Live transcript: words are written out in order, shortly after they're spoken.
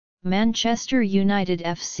Manchester United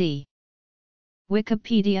FC.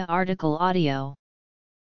 Wikipedia article audio.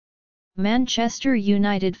 Manchester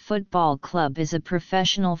United Football Club is a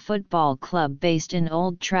professional football club based in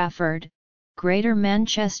Old Trafford, Greater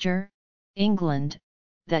Manchester, England,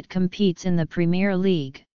 that competes in the Premier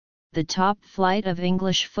League, the top flight of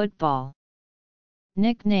English football.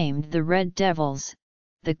 Nicknamed the Red Devils,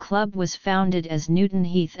 the club was founded as Newton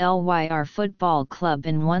Heath Lyr Football Club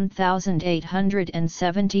in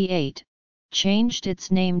 1878, changed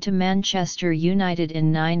its name to Manchester United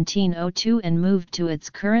in 1902 and moved to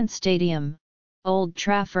its current stadium, Old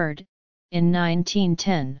Trafford, in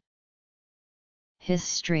 1910.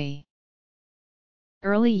 History.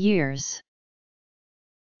 Early years.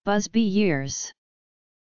 Busby years.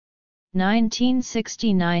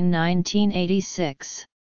 1969–1986.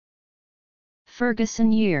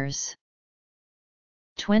 Ferguson years.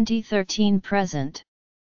 2013–present.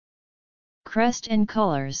 Crest and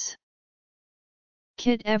colors.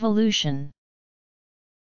 Kit evolution.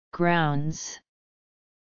 Grounds.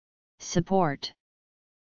 Support.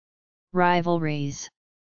 Rivalries.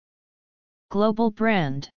 Global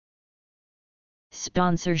brand.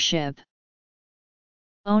 Sponsorship.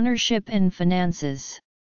 Ownership and finances.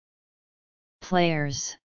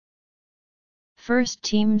 Players. First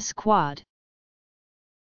team squad.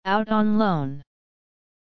 Out on loan.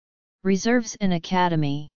 Reserves and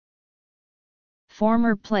academy.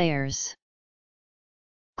 Former players.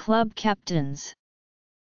 Club captains.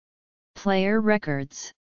 Player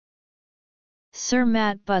records. Sir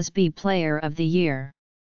Matt Busby Player of the Year.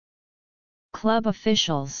 Club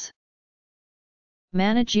officials.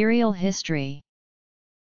 Managerial history.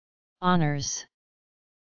 Honours.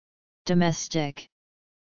 Domestic.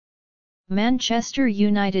 Manchester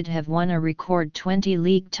United have won a record 20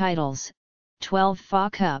 league titles, 12 FA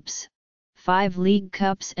Cups, 5 League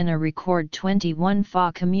Cups and a record 21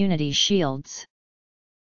 FA Community Shields.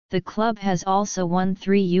 The club has also won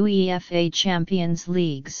 3 UEFA Champions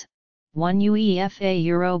Leagues, 1 UEFA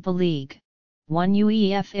Europa League, 1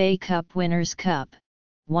 UEFA Cup Winners' Cup,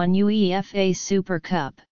 1 UEFA Super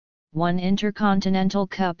Cup, 1 Intercontinental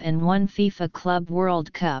Cup and 1 FIFA Club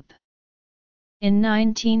World Cup. In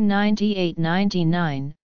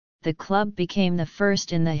 1998–99, the club became the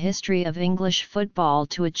first in the history of English football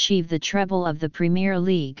to achieve the treble of the Premier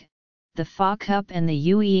League, the FA Cup and the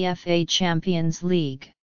UEFA Champions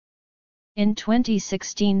League. In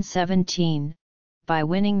 2016–17, by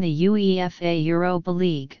winning the UEFA Europa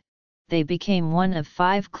League, they became one of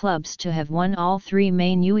 5 clubs to have won all 3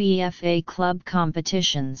 main UEFA club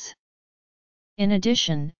competitions. In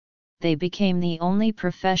addition, they became the only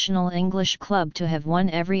professional English club to have won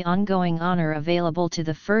every ongoing honour available to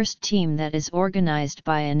the first team that is organised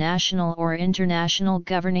by a national or international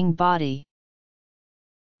governing body.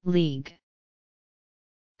 League.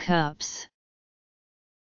 Cups.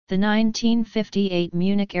 The 1958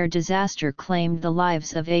 Munich air disaster claimed the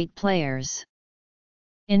lives of 8 players.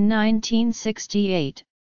 In 1968,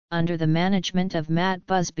 under the management of Matt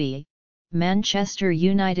Busby, Manchester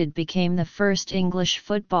United became the first English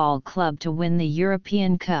football club to win the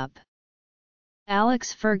European Cup.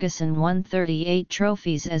 Alex Ferguson won 38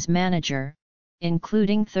 trophies as manager,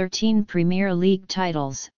 including 13 Premier League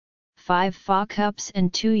titles, 5 FA Cups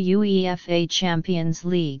and 2 UEFA Champions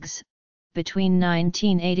Leagues, between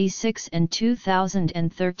 1986 and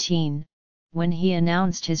 2013, when he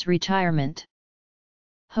announced his retirement.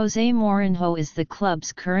 José Mourinho is the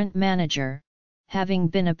club's current manager, having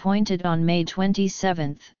been appointed on May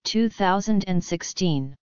 27,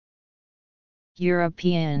 2016.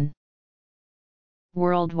 European.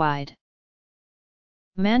 Worldwide.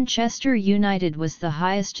 Manchester United was the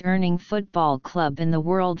highest-earning football club in the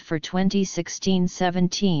world for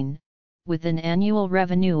 2016–17, with an annual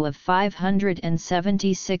revenue of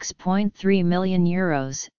 €576.3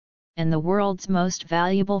 million, and the world's most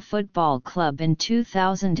valuable football club in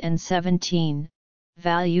 2017,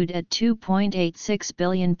 valued at £2.86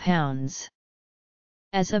 billion.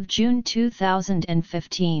 As of June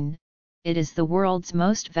 2015, it is the world's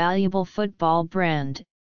most valuable football brand,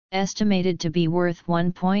 estimated to be worth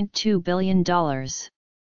 $1.2 billion.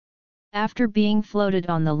 After being floated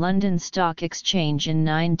on the London Stock Exchange in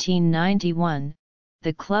 1991,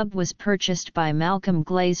 the club was purchased by Malcolm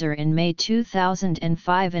Glazer in May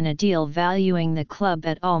 2005 in a deal valuing the club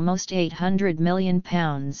at almost £800 million.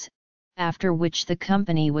 After which the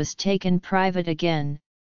company was taken private again,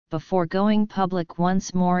 before going public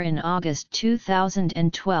once more in August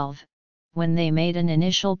 2012, when they made an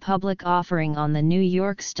initial public offering on the New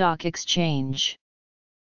York Stock Exchange.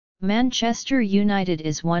 Manchester United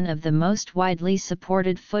is one of the most widely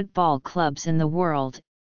supported football clubs in the world,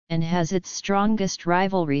 and has its strongest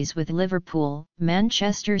rivalries with Liverpool,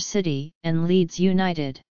 Manchester City, and Leeds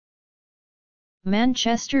United.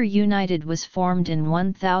 Manchester United was formed in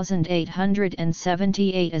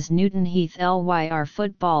 1878 as Newton Heath Lyr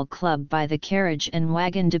Football Club by the carriage and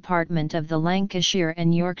wagon department of the Lancashire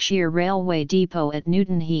and Yorkshire Railway Depot at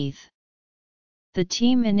Newton Heath. The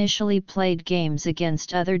team initially played games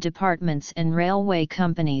against other departments and railway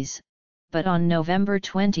companies, but on November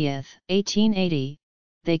 20, 1880,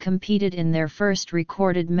 they competed in their first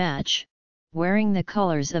recorded match. Wearing the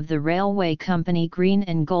colours of the railway company green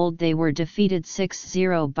and gold, they were defeated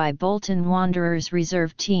 6-0 by Bolton Wanderers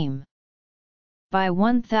reserve team. By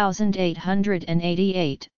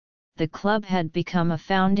 1888, the club had become a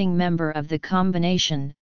founding member of the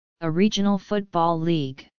Combination, a regional football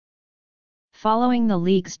league. Following the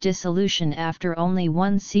league's dissolution after only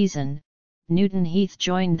one season, Newton Heath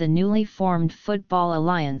joined the newly formed Football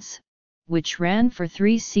Alliance, which ran for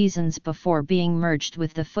 3 seasons before being merged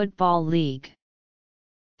with the Football League.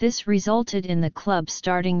 This resulted in the club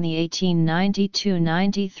starting the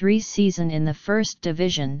 1892-93 season in the First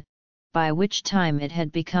Division, by which time it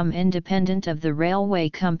had become independent of the railway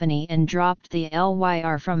company and dropped the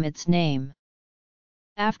LYR from its name.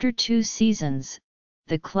 After 2 seasons,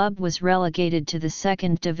 the club was relegated to the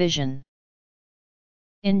Second Division.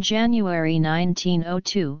 In January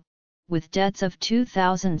 1902, with debts of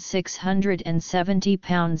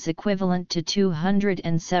 £2,670 equivalent to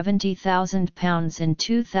 £270,000 in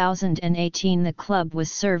 2018, the club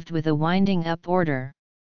was served with a winding-up order.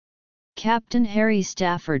 Captain Harry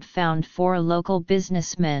Stafford found 4 local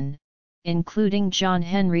businessmen, including John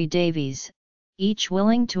Henry Davies, each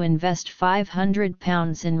willing to invest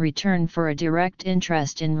 £500 in return for a direct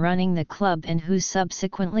interest in running the club, and who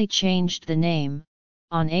subsequently changed the name.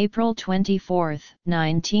 On April 24,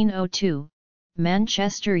 1902,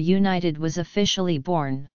 Manchester United was officially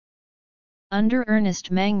born. Under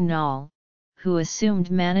Ernest Mangnall, who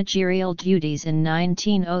assumed managerial duties in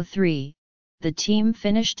 1903, the team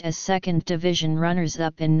finished as Second Division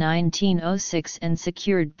runners-up in 1906 and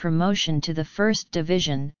secured promotion to the First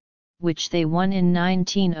Division, which they won in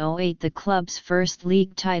 1908, the club's first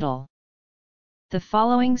league title. The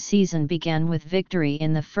following season began with victory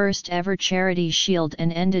in the first ever Charity Shield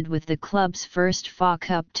and ended with the club's first FA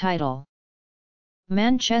Cup title.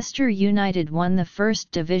 Manchester United won the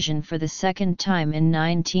First Division for the second time in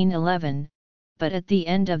 1911, but at the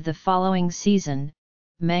end of the following season,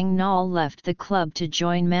 Mangnall left the club to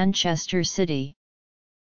join Manchester City.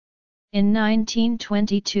 In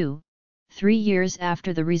 1922, 3 years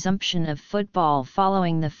after the resumption of football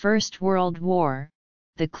following the First World War,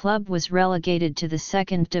 the club was relegated to the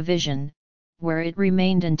Second Division, where it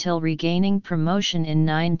remained until regaining promotion in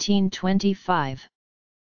 1925.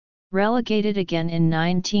 Relegated again in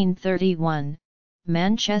 1931,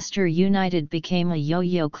 Manchester United became a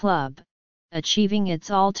yo-yo club, achieving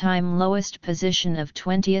its all-time lowest position of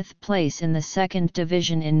 20th place in the Second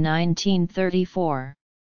Division in 1934.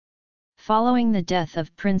 Following the death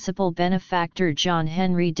of principal benefactor John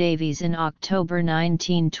Henry Davies in October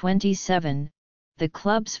 1927, the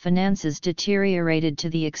club's finances deteriorated to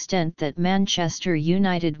the extent that Manchester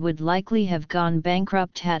United would likely have gone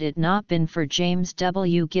bankrupt had it not been for James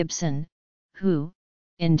W. Gibson, who,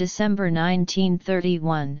 in December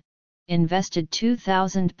 1931, invested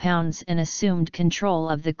 £2,000 and assumed control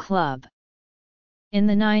of the club. In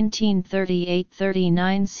the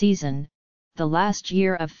 1938-39 season, the last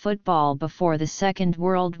year of football before the Second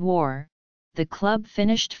World War, the club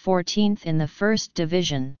finished 14th in the First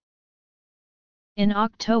Division. In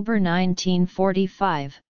October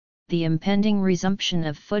 1945, the impending resumption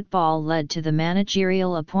of football led to the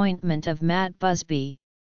managerial appointment of Matt Busby,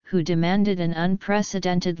 who demanded an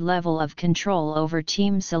unprecedented level of control over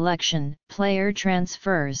team selection, player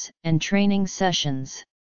transfers, and training sessions.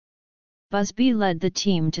 Busby led the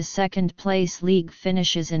team to second-place league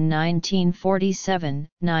finishes in 1947,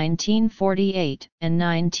 1948, and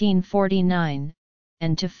 1949,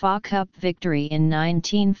 and to FA Cup victory in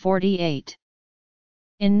 1948.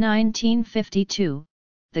 In 1952,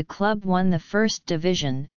 the club won the First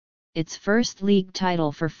Division, its first league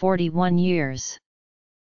title for 41 years.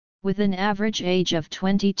 With an average age of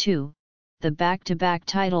 22, the back-to-back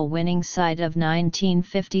title-winning side of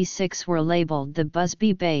 1956 were labelled the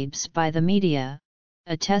Busby Babes by the media,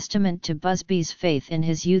 a testament to Busby's faith in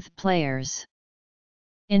his youth players.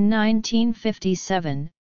 In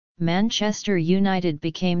 1957, Manchester United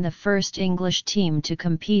became the first English team to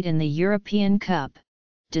compete in the European Cup,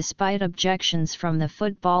 despite objections from the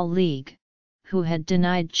Football League, who had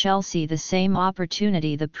denied Chelsea the same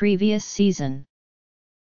opportunity the previous season.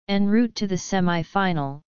 En route to the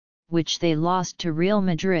semi-final, which they lost to Real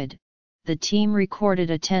Madrid, the team recorded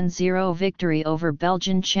a 10-0 victory over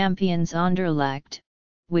Belgian champions Anderlecht,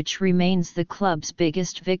 which remains the club's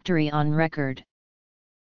biggest victory on record.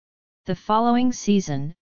 The following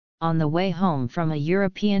season, on the way home from a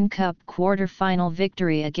European Cup quarter-final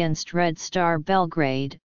victory against Red Star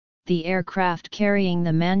Belgrade, the aircraft carrying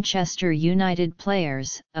the Manchester United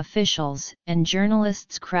players, officials, and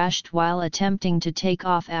journalists crashed while attempting to take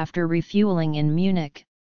off after refueling in Munich,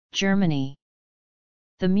 Germany.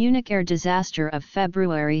 The Munich air disaster of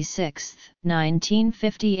February 6,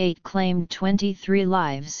 1958 claimed 23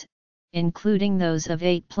 lives, including those of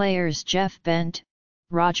 8 players: Jeff Bent,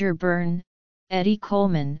 Roger Byrne, Eddie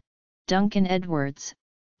Coleman, Duncan Edwards,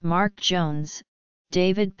 Mark Jones,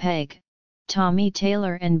 David Pegg, Tommy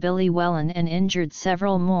Taylor and Billy Whelan, and injured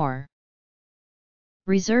several more.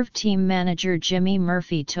 Reserve team manager Jimmy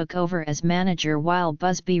Murphy took over as manager while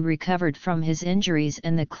Busby recovered from his injuries,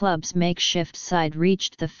 and the club's makeshift side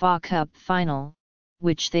reached the FA Cup final,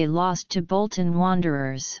 which they lost to Bolton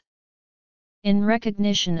Wanderers. In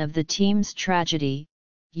recognition of the team's tragedy,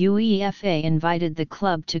 UEFA invited the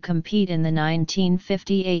club to compete in the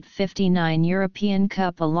 1958-59 European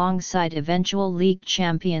Cup alongside eventual league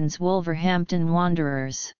champions Wolverhampton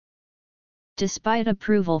Wanderers. Despite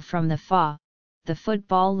approval from the FA, the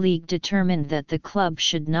Football League determined that the club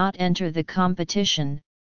should not enter the competition,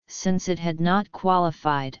 since it had not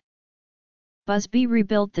qualified. Busby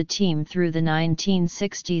rebuilt the team through the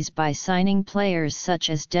 1960s by signing players such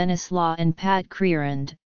as Dennis Law and Pat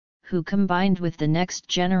Crearand, who combined with the next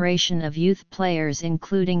generation of youth players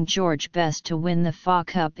including George Best to win the FA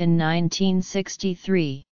Cup in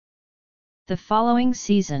 1963. The following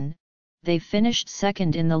season, they finished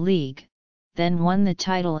second in the league, then won the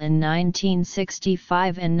title in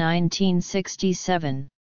 1965 and 1967.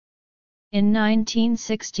 In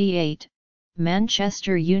 1968,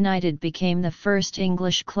 Manchester United became the first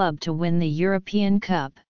English club to win the European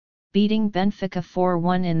Cup, beating Benfica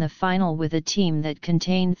 4-1 in the final with a team that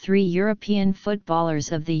contained 3 European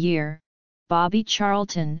Footballers of the Year, Bobby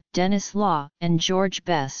Charlton, Dennis Law, and George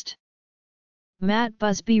Best. Matt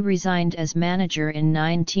Busby resigned as manager in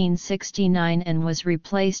 1969 and was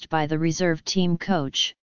replaced by the reserve team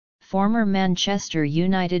coach, former Manchester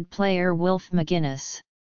United player Wilf McGuinness.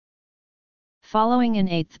 Following an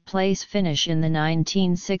 8th-place finish in the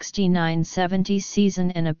 1969-70 season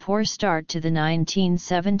and a poor start to the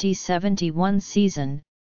 1970-71 season,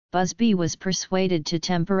 Busby was persuaded to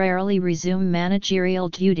temporarily resume managerial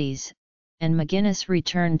duties, and McGuinness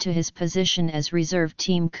returned to his position as reserve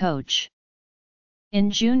team coach. In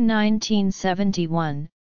June 1971,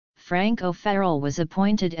 Frank O'Farrell was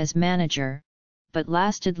appointed as manager, but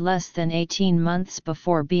lasted less than 18 months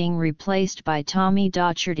before being replaced by Tommy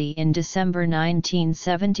Docherty in December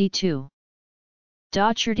 1972.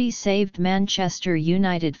 Docherty saved Manchester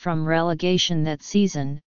United from relegation that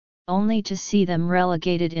season, only to see them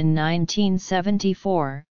relegated in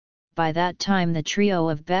 1974. By that time the trio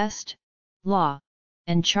of Best, Law,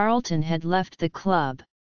 and Charlton had left the club.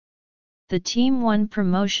 The team won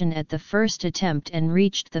promotion at the first attempt and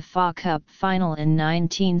reached the FA Cup final in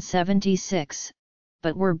 1976,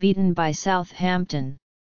 but were beaten by Southampton.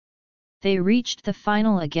 They reached the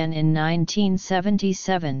final again in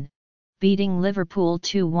 1977, beating Liverpool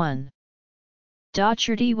 2-1.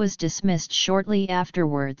 Docherty was dismissed shortly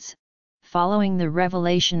afterwards, following the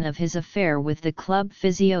revelation of his affair with the club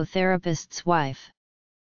physiotherapist's wife.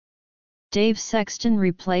 Dave Sexton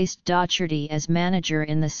replaced Docherty as manager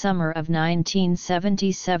in the summer of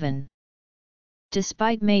 1977.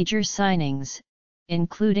 Despite major signings,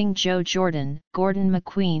 including Joe Jordan, Gordon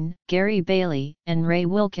McQueen, Gary Bailey, and Ray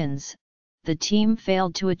Wilkins, the team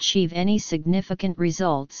failed to achieve any significant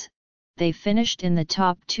results. They finished in the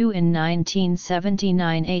top 2 in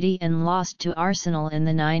 1979-80 and lost to Arsenal in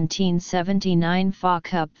the 1979 FA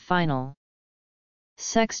Cup final.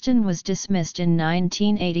 Sexton was dismissed in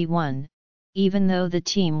 1981. Even though the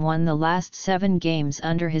team won the last 7 games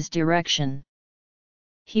under his direction.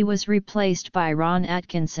 He was replaced by Ron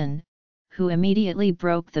Atkinson, who immediately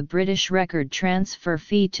broke the British record transfer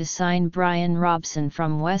fee to sign Brian Robson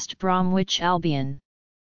from West Bromwich Albion.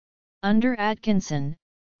 Under Atkinson,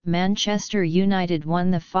 Manchester United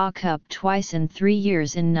won the FA Cup twice in 3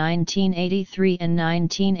 years in 1983 and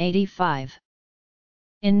 1985.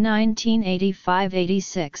 In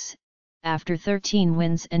 1985-86, after 13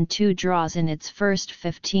 wins and 2 draws in its first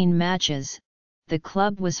 15 matches, the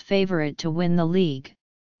club was favourite to win the league,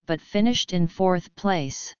 but finished in 4th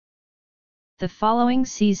place. The following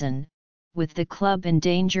season, with the club in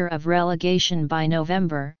danger of relegation by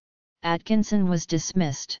November, Atkinson was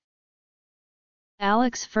dismissed.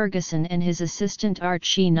 Alex Ferguson and his assistant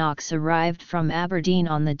Archie Knox arrived from Aberdeen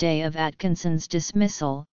on the day of Atkinson's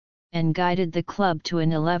dismissal, and guided the club to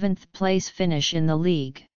an 11th place finish in the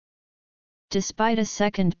league. Despite a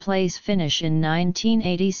second-place finish in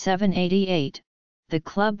 1987-88, the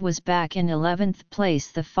club was back in 11th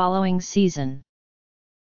place the following season.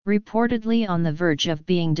 Reportedly on the verge of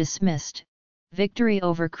being dismissed, victory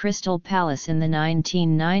over Crystal Palace in the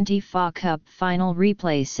 1990 FA Cup final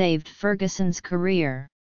replay saved Ferguson's career.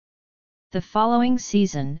 The following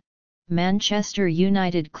season, Manchester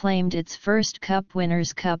United claimed its first Cup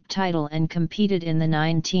Winners' Cup title and competed in the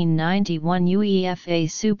 1991 UEFA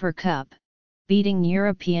Super Cup, beating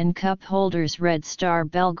European Cup holders Red Star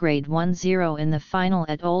Belgrade 1-0 in the final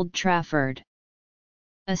at Old Trafford.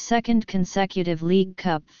 A second consecutive League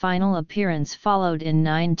Cup final appearance followed in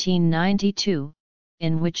 1992,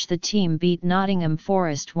 in which the team beat Nottingham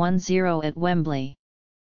Forest 1-0 at Wembley.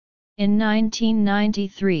 In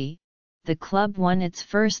 1993, the club won its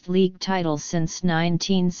first league title since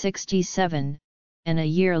 1967, and a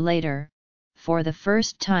year later, for the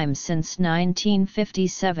first time since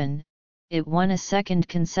 1957, it won a second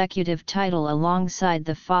consecutive title alongside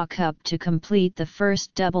the FA Cup to complete the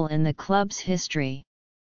first double in the club's history.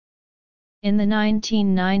 In the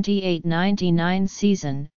 1998-99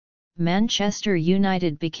 season, Manchester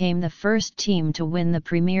United became the first team to win the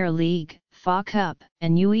Premier League, FA Cup,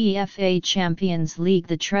 and UEFA Champions League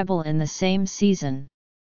the treble in the same season.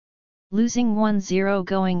 Losing 1-0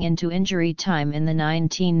 going into injury time in the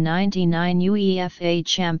 1999 UEFA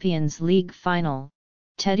Champions League final,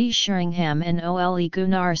 Teddy Sheringham and Ole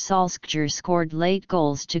Gunnar Solskjaer scored late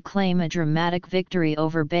goals to claim a dramatic victory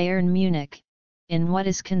over Bayern Munich, in what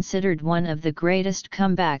is considered one of the greatest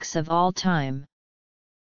comebacks of all time.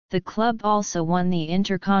 The club also won the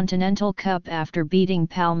Intercontinental Cup after beating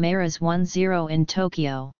Palmeiras 1-0 in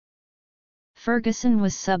Tokyo. Ferguson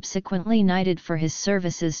was subsequently knighted for his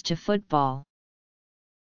services to football.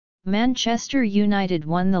 Manchester United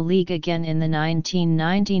won the league again in the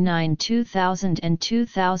 1999-2000 and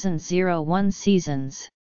 2001 seasons.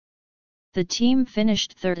 The team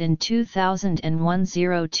finished third in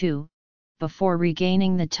 2001-02, before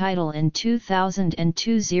regaining the title in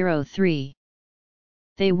 2002-03.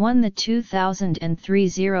 They won the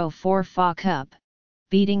 2003-04 FA Cup,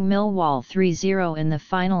 beating Millwall 3-0 in the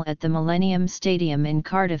final at the Millennium Stadium in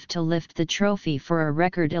Cardiff to lift the trophy for a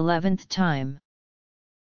record 11th time.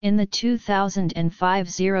 In the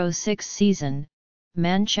 2005-06 season,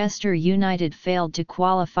 Manchester United failed to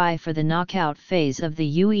qualify for the knockout phase of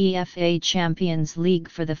the UEFA Champions League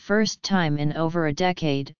for the first time in over a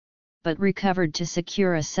decade, but recovered to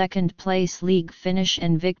secure a second-place league finish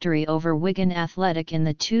and victory over Wigan Athletic in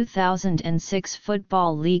the 2006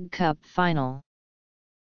 Football League Cup final.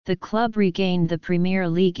 The club regained the Premier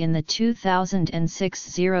League in the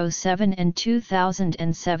 2006-07 and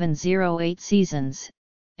 2007-08 seasons,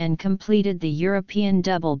 and completed the European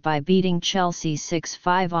double by beating Chelsea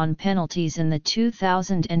 6-5 on penalties in the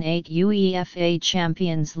 2008 UEFA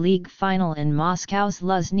Champions League final in Moscow's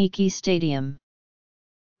Luzhniki Stadium.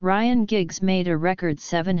 Ryan Giggs made a record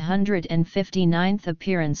 759th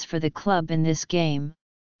appearance for the club in this game,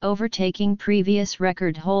 overtaking previous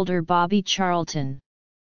record holder Bobby Charlton.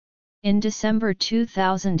 In December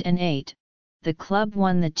 2008, the club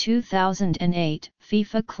won the 2008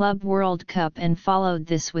 FIFA Club World Cup and followed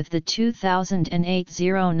this with the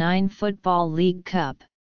 2008-09 Football League Cup,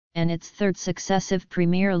 and its third successive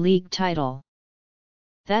Premier League title.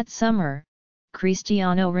 That summer,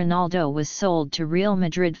 Cristiano Ronaldo was sold to Real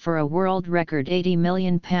Madrid for a world record £80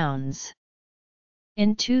 million.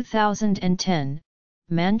 In 2010,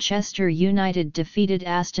 Manchester United defeated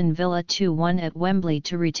Aston Villa 2-1 at Wembley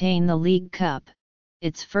to retain the League Cup,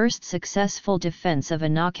 its first successful defence of a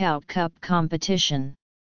knockout cup competition.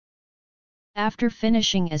 After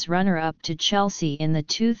finishing as runner-up to Chelsea in the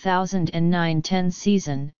 2009-10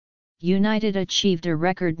 season, United achieved a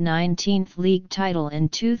record 19th league title in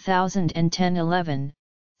 2010-11,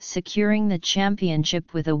 securing the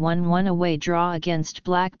championship with a 1-1 away draw against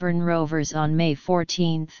Blackburn Rovers on May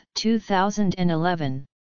 14, 2011.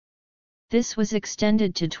 This was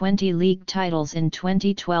extended to 20 league titles in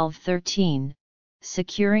 2012-13,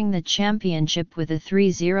 securing the championship with a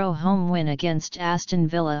 3-0 home win against Aston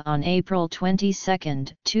Villa on April 22,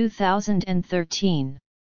 2013.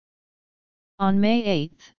 On May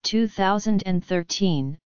 8,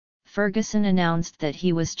 2013, Ferguson announced that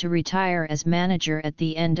he was to retire as manager at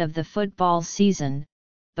the end of the football season,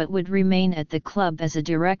 but would remain at the club as a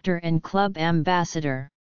director and club ambassador.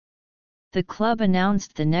 The club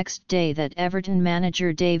announced the next day that Everton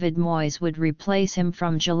manager David Moyes would replace him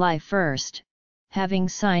from July 1, having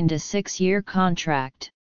signed a 6-year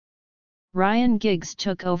contract. Ryan Giggs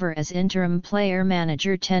took over as interim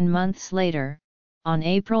player-manager 10 months later, on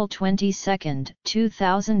April 22,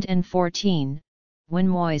 2014, when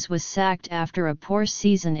Moyes was sacked after a poor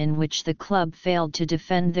season in which the club failed to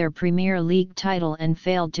defend their Premier League title and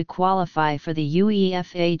failed to qualify for the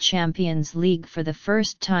UEFA Champions League for the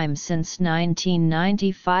first time since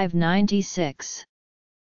 1995-96.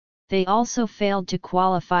 They also failed to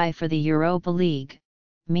qualify for the Europa League,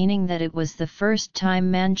 meaning that it was the first time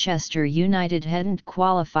Manchester United hadn't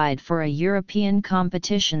qualified for a European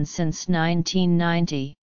competition since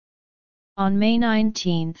 1990. On May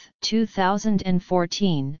 19,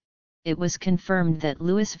 2014, it was confirmed that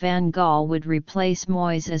Louis van Gaal would replace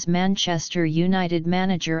Moyes as Manchester United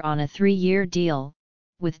manager on a 3-year deal,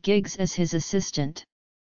 with Giggs as his assistant.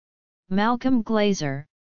 Malcolm Glazer,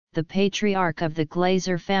 the patriarch of the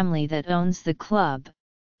Glazer family that owns the club,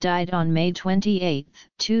 died on May 28,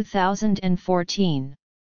 2014.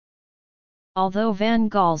 Although Van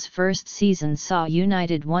Gaal's first season saw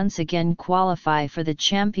United once again qualify for the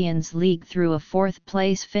Champions League through a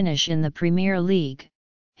 4th-place finish in the Premier League,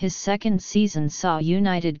 his second season saw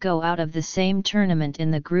United go out of the same tournament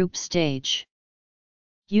in the group stage.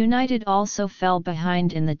 United also fell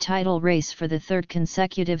behind in the title race for the 3rd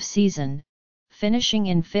consecutive season, finishing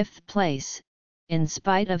in 5th place, in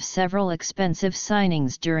spite of several expensive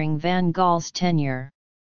signings during Van Gaal's tenure.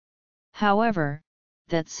 However,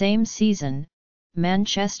 that same season,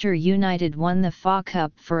 Manchester United won the FA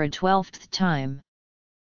Cup for a 12th time.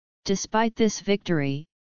 Despite this victory,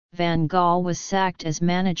 Van Gaal was sacked as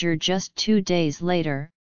manager just 2 days later,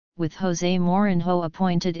 with José Mourinho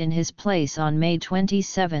appointed in his place on May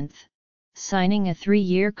 27, signing a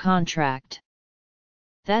 3-year contract.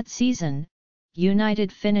 That season,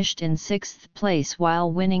 United finished in 6th place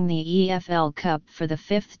while winning the EFL Cup for the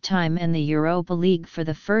 5th time and the Europa League for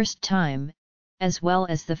the first time, as well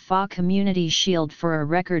as the FA Community Shield for a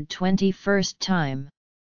record 21st time.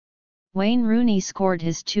 Wayne Rooney scored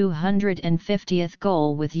his 250th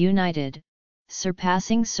goal with United,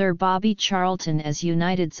 surpassing Sir Bobby Charlton as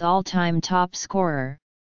United's all-time top scorer,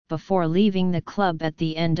 before leaving the club at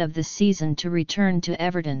the end of the season to return to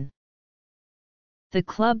Everton. The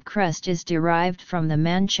club crest is derived from the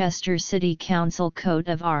Manchester City Council coat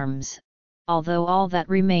of arms, although all that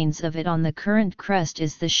remains of it on the current crest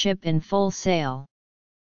is the ship in full sail.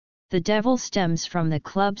 The devil stems from the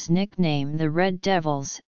club's nickname the Red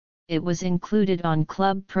Devils. It was included on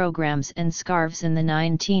club programs and scarves in the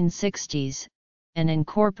 1960s, and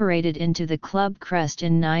incorporated into the club crest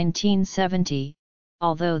in 1970,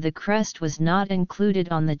 although the crest was not included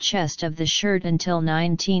on the chest of the shirt until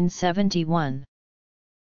 1971.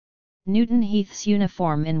 Newton Heath's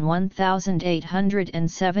uniform in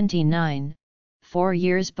 1879, 4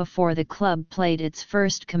 years before the club played its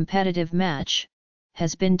first competitive match,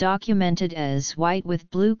 has been documented as white with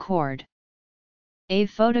blue cord. A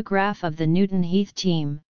photograph of the Newton Heath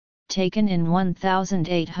team, taken in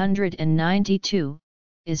 1892,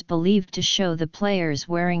 is believed to show the players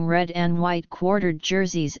wearing red and white quartered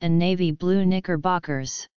jerseys and navy blue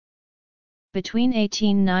knickerbockers. Between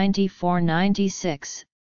 1894–96,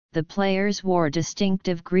 the players wore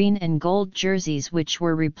distinctive green and gold jerseys which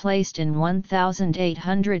were replaced in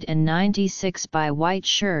 1896 by white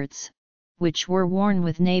shirts, which were worn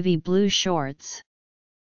with navy blue shorts.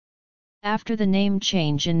 After the name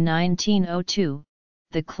change in 1902,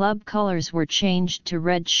 the club colors were changed to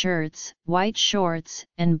red shirts, white shorts,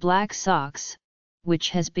 and black socks, which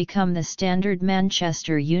has become the standard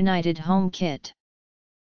Manchester United home kit.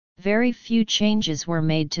 Very few changes were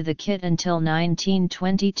made to the kit until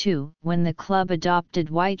 1922, when the club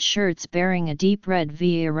adopted white shirts bearing a deep red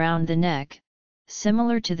V around the neck,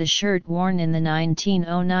 similar to the shirt worn in the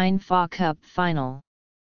 1909 FA Cup final.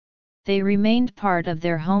 They remained part of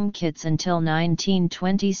their home kits until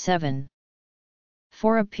 1927.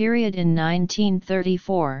 For a period in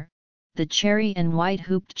 1934, the cherry and white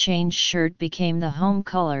hooped change shirt became the home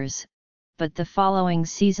colors, but the following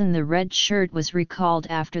season the red shirt was recalled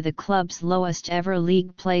after the club's lowest ever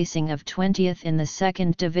league placing of 20th in the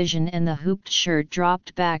second division and the hooped shirt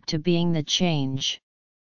dropped back to being the change.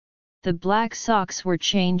 The black socks were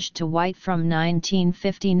changed to white from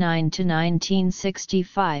 1959 to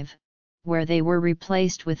 1965, where they were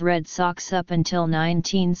replaced with red socks up until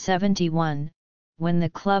 1971, when the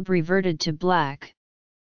club reverted to black.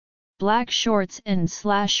 Black shorts and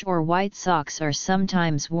or white socks are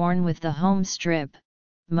sometimes worn with the home strip,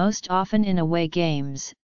 most often in away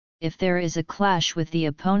games, if there is a clash with the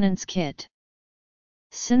opponent's kit.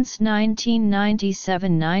 Since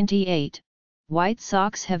 1997–98, white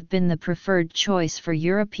socks have been the preferred choice for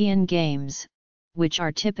European games, which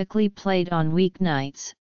are typically played on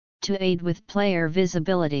weeknights, to aid with player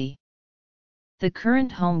visibility. The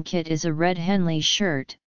current home kit is a red Henley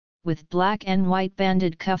shirt, with black and white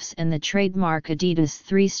banded cuffs and the trademark Adidas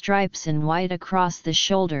 3 stripes in white across the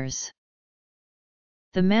shoulders.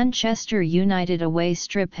 The Manchester United away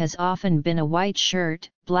strip has often been a white shirt,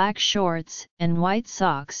 black shorts, and white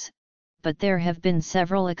socks, but there have been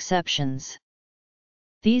several exceptions.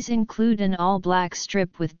 These include an all-black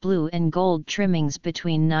strip with blue and gold trimmings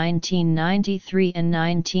between 1993 and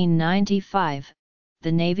 1995,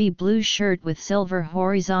 the navy blue shirt with silver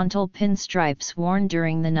horizontal pinstripes worn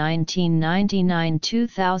during the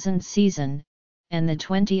 1999-2000 season, and the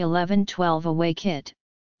 2011-12 away kit,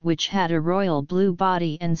 which had a royal blue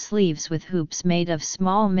body and sleeves with hoops made of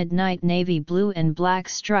small midnight navy blue and black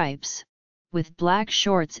stripes, with black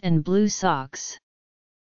shorts and blue socks.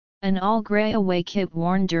 An all-grey away kit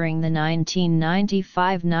worn during the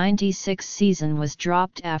 1995-96 season was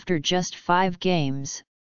dropped after just 5 games,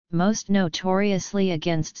 most notoriously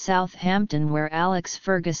against Southampton, where Alex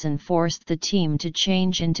Ferguson forced the team to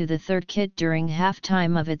change into the third kit during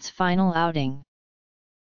half-time of its final outing.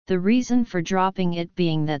 The reason for dropping it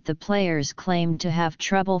being that the players claimed to have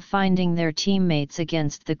trouble finding their teammates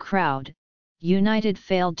against the crowd. United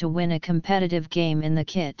failed to win a competitive game in the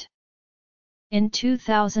kit. In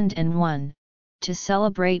 2001, to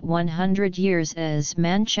celebrate 100 years as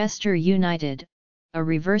Manchester United, a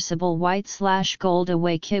reversible white/gold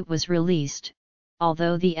away kit was released,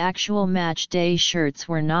 although the actual match day shirts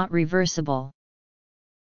were not reversible.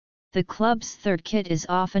 The club's third kit is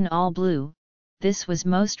often all blue. This was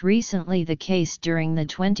most recently the case during the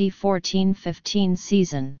 2014-15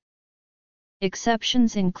 season.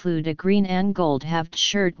 Exceptions include a green and gold halved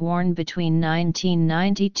shirt worn between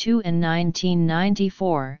 1992 and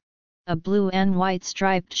 1994, a blue and white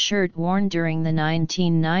striped shirt worn during the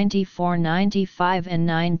 1994-95 and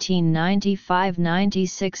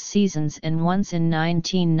 1995-96 seasons and once in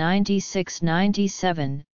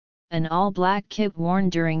 1996-97, an all-black kit worn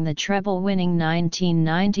during the treble-winning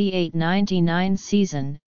 1998-99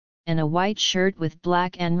 season, and a white shirt with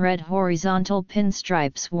black and red horizontal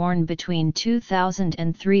pinstripes worn between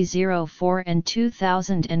 2003-04 and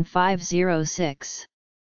 2005-06.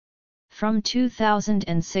 From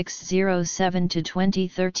 2006-07 to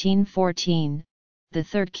 2013-14, the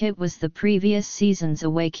third kit was the previous season's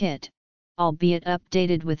away kit, albeit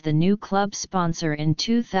updated with the new club sponsor in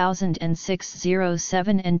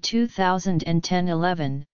 2006-07 and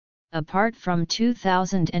 2010-11, apart from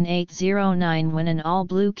 2008-09 when an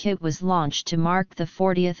all-blue kit was launched to mark the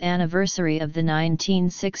 40th anniversary of the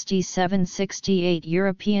 1967-68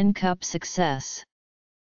 European Cup success.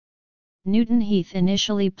 Newton Heath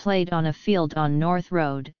initially played on a field on North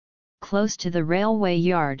Road, close to the railway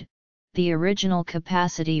yard. The original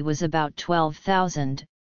capacity was about 12,000,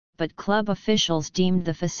 but club officials deemed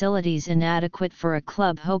the facilities inadequate for a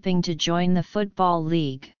club hoping to join the Football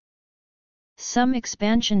League. Some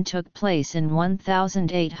expansion took place in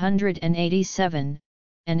 1887,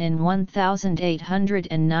 and in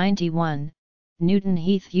 1891, Newton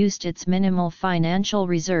Heath used its minimal financial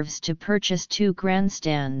reserves to purchase 2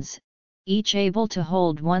 grandstands, each able to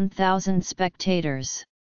hold 1,000 spectators.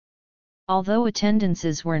 Although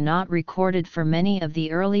attendances were not recorded for many of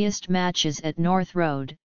the earliest matches at North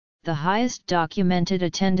Road, the highest documented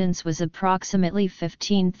attendance was approximately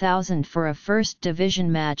 15,000 for a First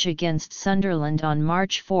Division match against Sunderland on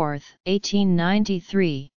March 4,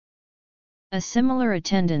 1893. A similar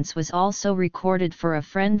attendance was also recorded for a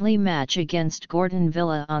friendly match against Gordon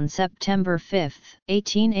Villa on September 5,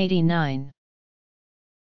 1889.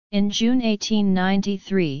 In June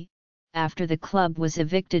 1893, after the club was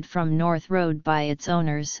evicted from North Road by its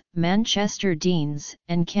owners, Manchester Deans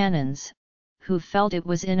and Canons, who felt it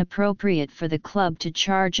was inappropriate for the club to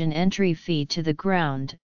charge an entry fee to the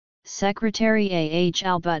ground, Secretary A. H.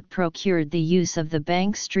 Albut procured the use of the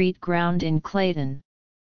Bank Street ground in Clayton.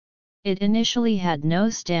 It initially had no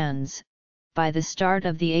stands. By the start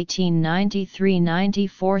of the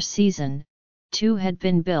 1893-94 season, 2 had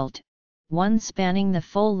been built, one spanning the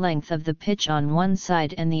full length of the pitch on one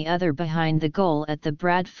side and the other behind the goal at the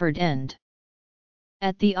Bradford end.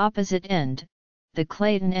 At the opposite end, the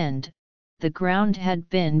Clayton end, the ground had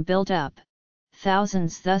been built up,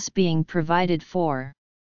 thousands thus being provided for.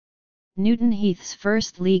 Newton Heath's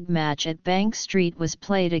first league match at Bank Street was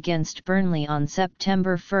played against Burnley on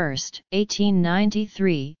September 1,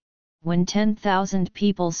 1893, when 10,000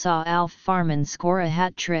 people saw Alf Farman score a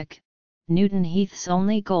hat-trick, Newton Heath's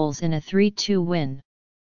only goals in a 3-2 win.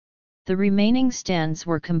 The remaining stands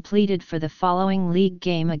were completed for the following league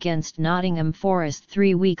game against Nottingham Forest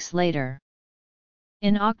 3 weeks later.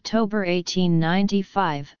 In October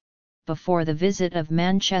 1895, before the visit of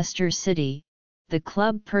Manchester City, the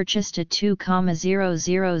club purchased a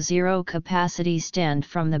 2,000 capacity stand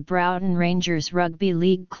from the Broughton Rangers Rugby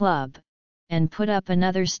League Club, and put up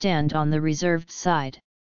another stand on the reserved side.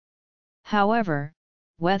 However,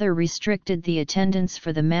 weather restricted the attendance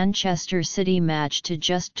for the Manchester City match to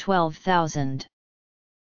just 12,000.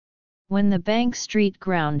 When the Bank Street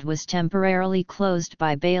ground was temporarily closed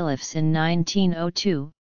by bailiffs in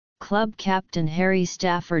 1902, club captain Harry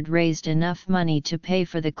Stafford raised enough money to pay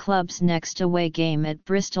for the club's next away game at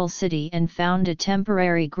Bristol City and found a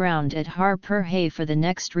temporary ground at Harper Hay for the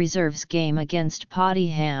next reserves game against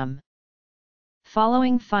Pottyham.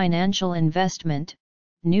 Following financial investment,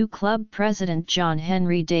 new club president John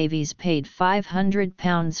Henry Davies paid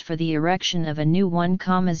 £500 for the erection of a new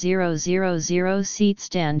 1,000 seat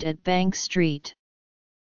stand at Bank Street.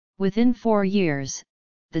 Within 4 years,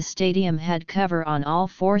 the stadium had cover on all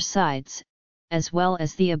 4 sides, as well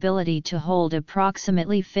as the ability to hold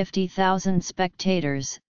approximately 50,000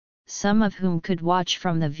 spectators, some of whom could watch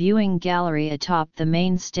from the viewing gallery atop the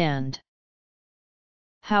main stand.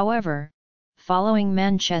 However, following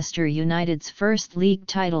Manchester United's first league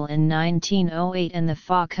title in 1908 and the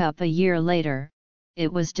FA Cup a year later,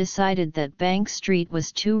 it was decided that Bank Street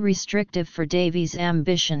was too restrictive for Davies'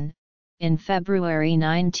 ambition. In February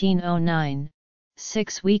 1909,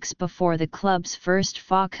 6 weeks before the club's first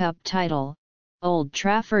FA Cup title, Old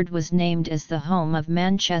Trafford was named as the home of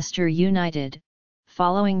Manchester United,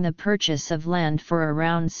 following the purchase of land for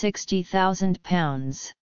around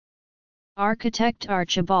 £60,000. Architect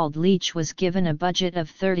Archibald Leach was given a budget of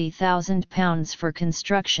 £30,000 for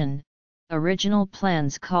construction. Original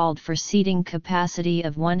plans called for seating capacity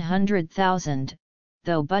of 100,000,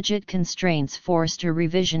 though budget constraints forced a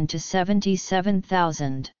revision to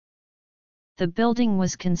 77,000. The building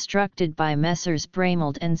was constructed by Messrs.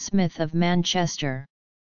 Bramald and Smith of Manchester.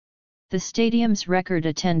 The stadium's record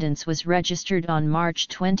attendance was registered on March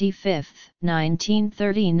 25,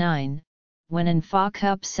 1939, when an FA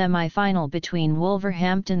Cup semi-final between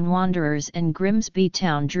Wolverhampton Wanderers and Grimsby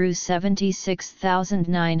Town drew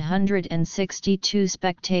 76,962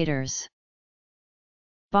 spectators.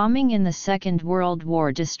 Bombing in the Second World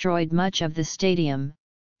War destroyed much of the stadium.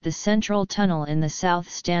 The central tunnel in the south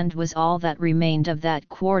stand was all that remained of that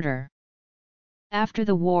quarter. After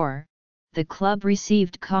the war, the club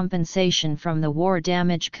received compensation from the War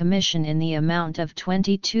Damage Commission in the amount of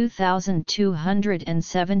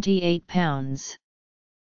 £22,278.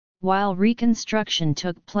 While reconstruction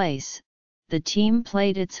took place, the team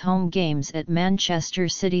played its home games at Manchester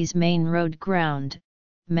City's Main Road ground.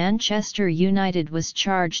 Manchester United was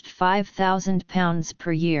charged £5,000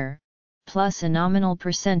 per year, plus a nominal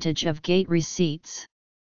percentage of gate receipts.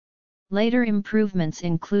 Later improvements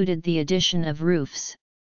included the addition of roofs,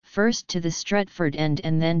 first to the Stretford end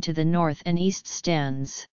and then to the north and east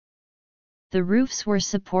stands. The roofs were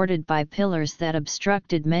supported by pillars that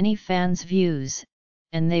obstructed many fans' views,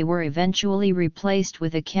 and they were eventually replaced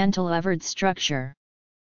with a cantilevered structure.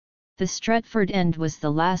 The Stretford end was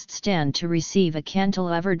the last stand to receive a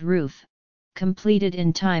cantilevered roof, completed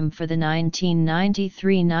in time for the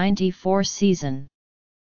 1993-94 season.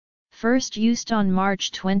 First used on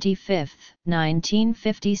March 25,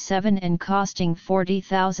 1957 and costing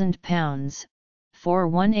 £40,000, 4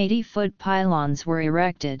 180-foot pylons were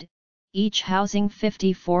erected, each housing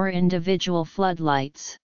 54 individual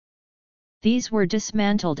floodlights. These were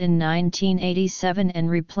dismantled in 1987 and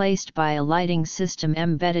replaced by a lighting system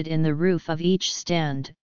embedded in the roof of each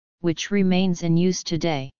stand, which remains in use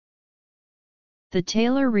today. The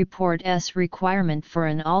Taylor Report's requirement for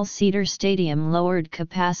an all-seater stadium lowered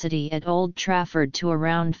capacity at Old Trafford to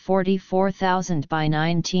around 44,000 by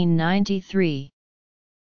 1993.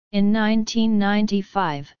 In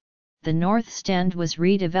 1995, the North Stand was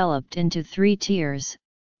redeveloped into 3 tiers,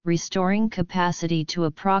 restoring capacity to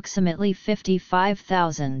approximately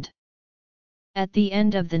 55,000. At the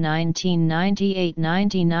end of the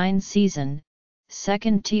 1998-99 season,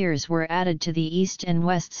 second tiers were added to the East and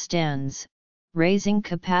West stands, raising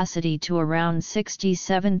capacity to around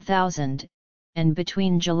 67,000, and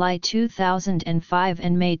between July 2005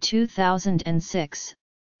 and May 2006,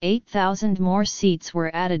 8,000 more seats were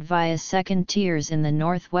added via second tiers in the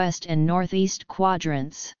northwest and northeast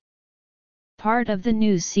quadrants. Part of the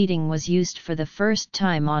new seating was used for the first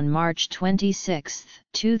time on March 26,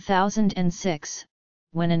 2006,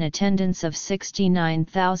 when an attendance of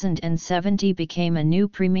 69,070 became a new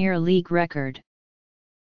Premier League record.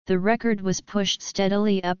 The record was pushed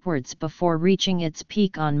steadily upwards before reaching its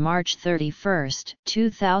peak on March 31,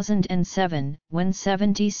 2007, when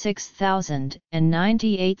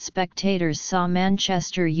 76,098 spectators saw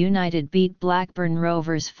Manchester United beat Blackburn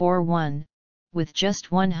Rovers 4-1, with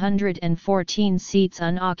just 114 seats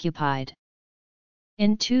unoccupied.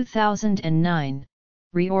 In 2009,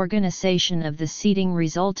 reorganisation of the seating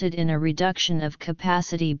resulted in a reduction of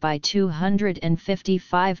capacity by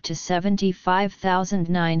 255 to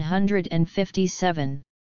 75,957.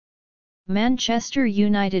 Manchester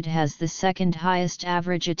United has the second highest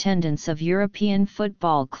average attendance of European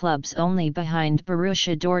football clubs, only behind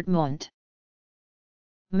Borussia Dortmund.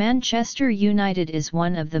 Manchester United is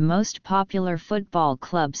one of the most popular football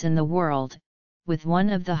clubs in the world, with one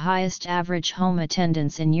of the highest average home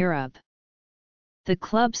attendance in Europe. The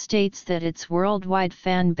club states that its worldwide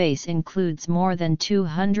fan base includes more than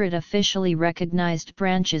 200 officially recognized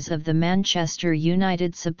branches of the Manchester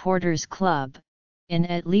United Supporters Club, in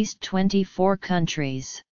at least 24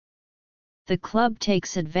 countries. The club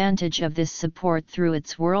takes advantage of this support through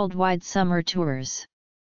its worldwide summer tours.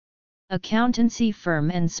 Accountancy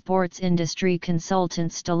firm and sports industry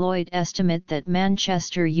consultants Deloitte estimate that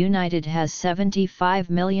Manchester United has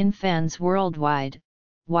 75 million fans worldwide,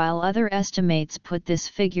 while other estimates put this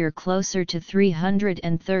figure closer to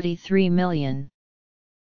 333 million.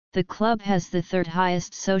 The club has the third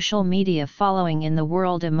highest social media following in the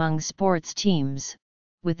world among sports teams,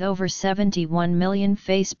 with over 71 million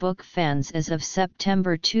Facebook fans as of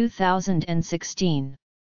September 2016.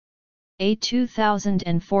 A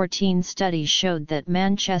 2014 study showed that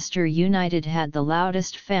Manchester United had the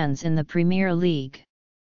loudest fans in the Premier League.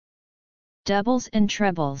 Doubles and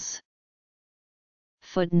trebles.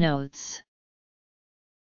 Footnotes.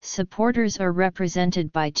 Supporters are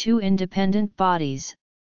represented by two independent bodies,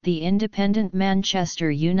 the Independent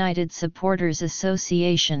Manchester United Supporters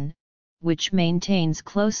Association, which maintains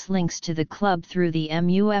close links to the club through the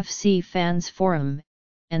MUFC Fans Forum,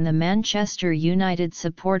 and the Manchester United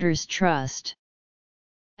Supporters Trust.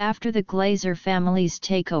 After the Glazer family's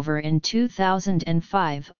takeover in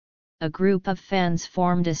 2005, a group of fans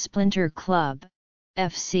formed a splinter club,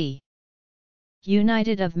 FC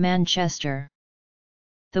United of Manchester.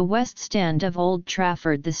 The West Stand of Old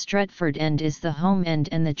Trafford, the Stretford End, is the home end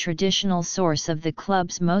and the traditional source of the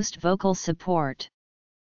club's most vocal support.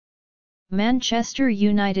 Manchester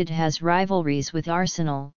United has rivalries with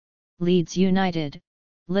Arsenal, Leeds United,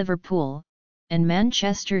 Liverpool, and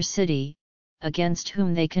Manchester City, against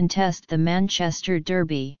whom they contest the Manchester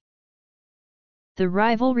Derby. The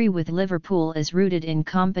rivalry with Liverpool is rooted in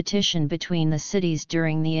competition between the cities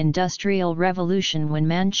during the Industrial Revolution, when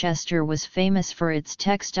Manchester was famous for its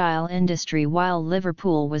textile industry while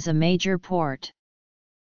Liverpool was a major port.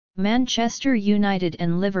 Manchester United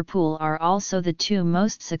and Liverpool are also the two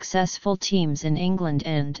most successful teams in England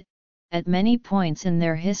and, at many points in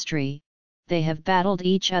their history, they have battled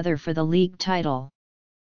each other for the league title.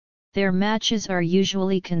 Their matches are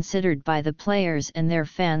usually considered by the players and their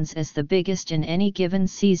fans as the biggest in any given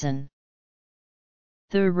season.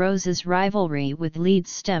 The Roses rivalry with Leeds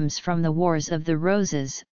stems from the Wars of the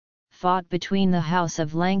Roses, fought between the House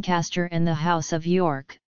of Lancaster and the House of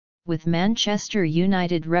York, with Manchester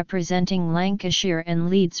United representing Lancashire and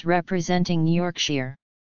Leeds representing Yorkshire.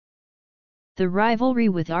 The rivalry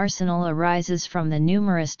with Arsenal arises from the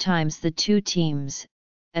numerous times the two teams,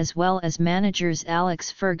 as well as managers Alex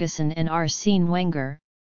Ferguson and Arsene Wenger,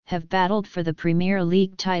 have battled for the Premier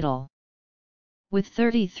League title. With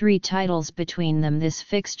 33 titles between them, this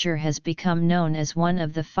fixture has become known as one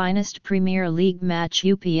of the finest Premier League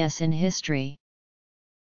match-ups in history.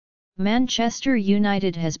 Manchester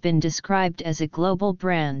United has been described as a global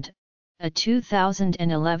brand. A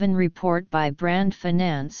 2011 report by Brand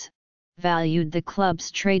Finance valued the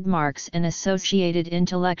club's trademarks and associated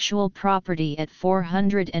intellectual property at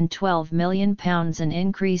 £412 million, an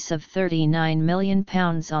increase of £39 million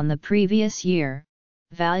on the previous year,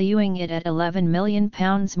 valuing it at £11 million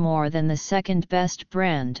more than the second best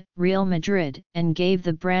brand, Real Madrid, and gave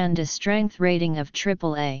the brand a strength rating of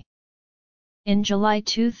AAA. In July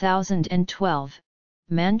 2012,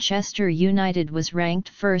 Manchester United was ranked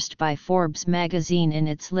first by Forbes magazine in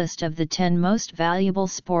its list of the 10 most valuable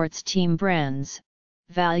sports team brands,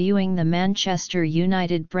 valuing the Manchester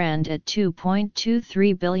United brand at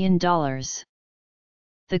 $2.23 billion.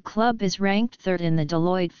 The club is ranked third in the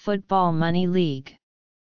Deloitte Football Money League.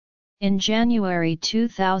 In January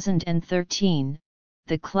 2013,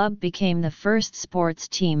 the club became the first sports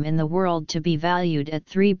team in the world to be valued at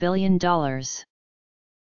 $3 billion.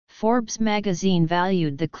 Forbes magazine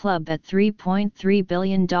valued the club at $3.3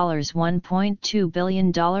 billion, $1.2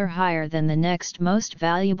 billion higher than the next most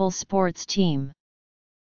valuable sports team.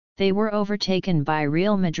 They were overtaken by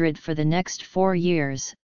Real Madrid for the next 4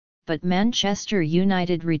 years, but Manchester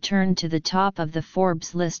United returned to the top of the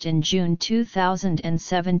Forbes list in June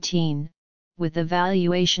 2017, with a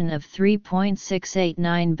valuation of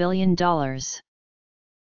 $3.689 billion.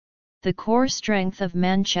 The core strength of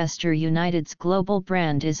Manchester United's global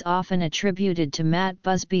brand is often attributed to Matt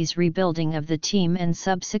Busby's rebuilding of the team and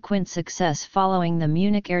subsequent success following the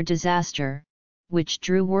Munich air disaster, which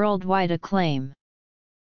drew worldwide acclaim.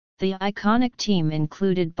 The iconic team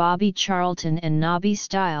included Bobby Charlton and Nobby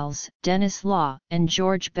Stiles, Dennis Law, and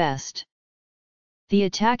George Best. The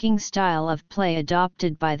attacking style of play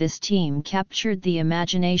adopted by this team captured the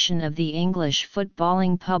imagination of the English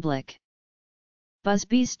footballing public.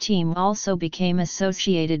 Busby's team also became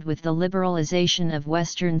associated with the liberalisation of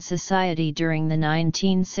Western society during the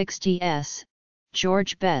 1960s.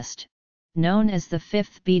 George Best, known as the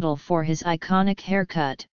Fifth Beatle for his iconic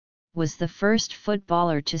haircut, was the first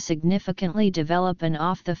footballer to significantly develop an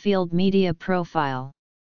off-the-field media profile.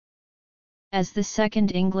 As the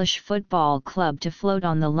second English football club to float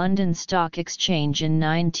on the London Stock Exchange in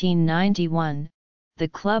 1991, the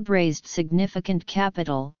club raised significant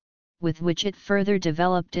capital, with which it further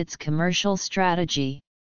developed its commercial strategy.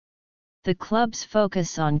 The club's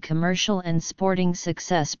focus on commercial and sporting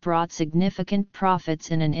success brought significant profits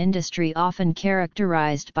in an industry often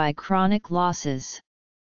characterized by chronic losses.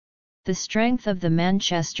 The strength of the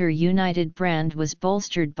Manchester United brand was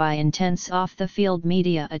bolstered by intense off-the-field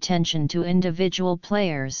media attention to individual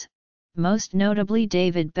players, most notably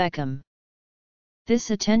David Beckham. This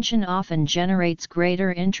attention often generates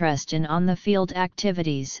greater interest in on-the-field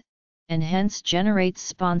activities, and hence generates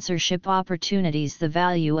sponsorship opportunities, the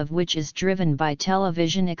value of which is driven by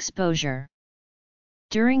television exposure.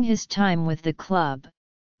 During his time with the club,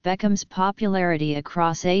 Beckham's popularity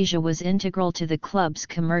across Asia was integral to the club's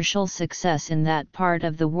commercial success in that part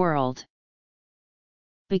of the world.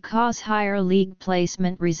 Because higher league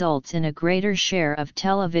placement results in a greater share of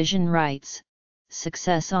television rights,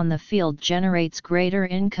 success on the field generates greater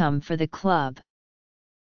income for the club.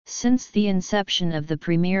 Since the inception of the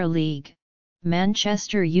Premier League,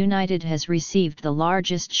 Manchester United has received the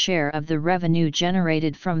largest share of the revenue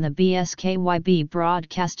generated from the BSKYB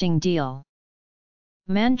broadcasting deal.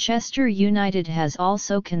 Manchester United has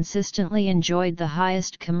also consistently enjoyed the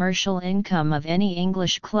highest commercial income of any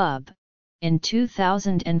English club. In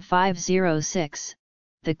 2005-06,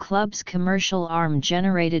 the club's commercial arm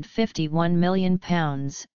generated £51 million,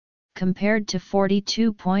 compared to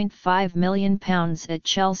 £42.5 million at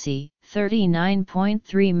Chelsea,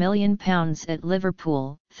 £39.3 million at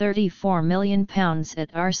Liverpool, £34 million at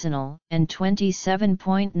Arsenal, and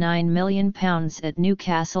 £27.9 million at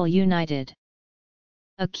Newcastle United.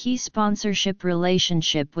 A key sponsorship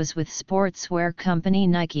relationship was with sportswear company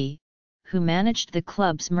Nike, who managed the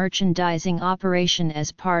club's merchandising operation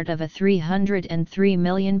as part of a £303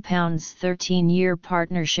 million 13-year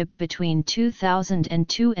partnership between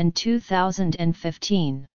 2002 and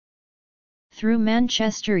 2015. Through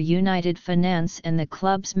Manchester United Finance and the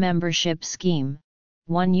club's membership scheme,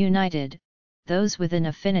 One United, those with an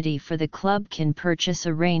affinity for the club can purchase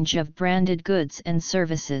a range of branded goods and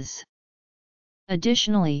services.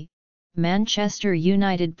 Additionally, Manchester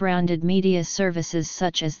United branded media services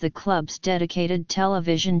such as the club's dedicated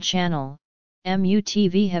television channel,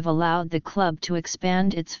 MUTV, have allowed the club to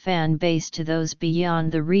expand its fan base to those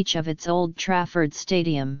beyond the reach of its Old Trafford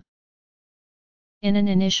Stadium. In an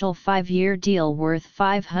initial 5-year deal worth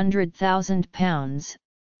 £500,000,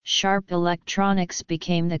 Sharp Electronics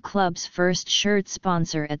became the club's first shirt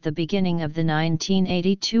sponsor at the beginning of the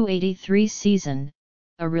 1982-83 season,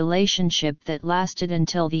 a relationship that lasted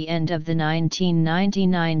until the end of the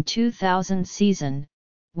 1999-2000 season,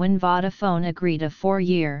 when Vodafone agreed a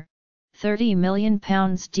 4-year, £30 million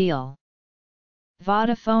deal.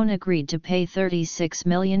 Vodafone agreed to pay £36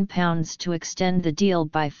 million to extend the deal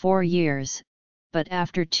by 4 years, but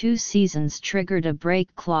after 2 seasons triggered a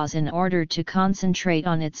break clause in order to concentrate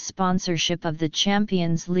on its sponsorship of the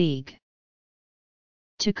Champions League.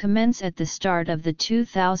 To commence at the start of the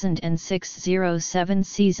 2006-07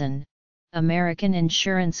 season, American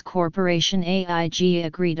Insurance Corporation AIG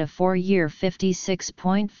agreed a 4-year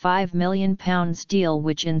 £56.5 million deal,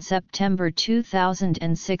 which in September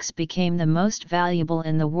 2006 became the most valuable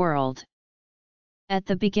in the world. At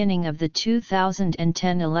the beginning of the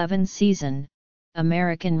 2010-11 season,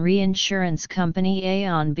 American reinsurance company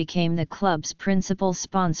Aon became the club's principal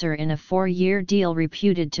sponsor in a 4-year deal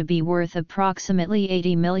reputed to be worth approximately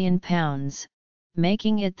 £80 million,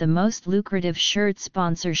 making it the most lucrative shirt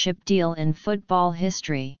sponsorship deal in football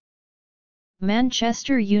history.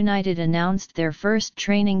 Manchester United announced their first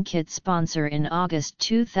training kit sponsor in August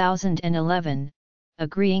 2011,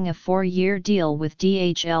 agreeing a 4-year deal with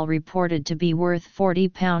DHL reported to be worth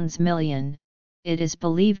 £40 million. It is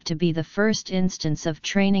believed to be the first instance of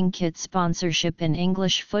training kit sponsorship in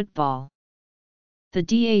English football. The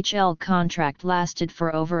DHL contract lasted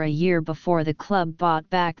for over a year before the club bought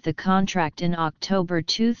back the contract in October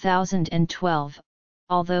 2012,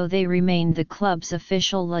 although they remained the club's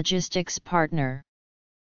official logistics partner.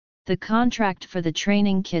 The contract for the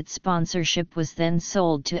training kit sponsorship was then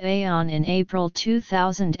sold to Aon in April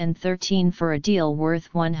 2013 for a deal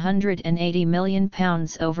worth £180 million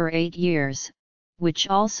over 8 years, which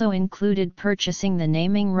also included purchasing the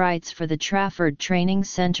naming rights for the Trafford Training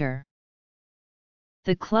Centre.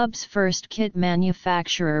 The club's first kit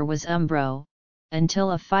manufacturer was Umbro,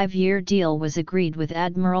 until a 5-year deal was agreed with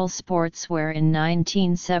Admiral Sportswear in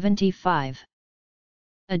 1975.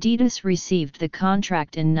 Adidas received the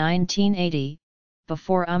contract in 1980,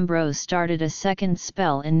 before Umbro started a second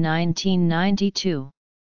spell in 1992.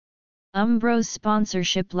 Umbro's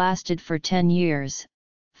sponsorship lasted for 10 years,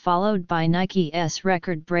 followed by Nike's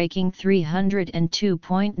record-breaking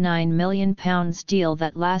 £302.9 million deal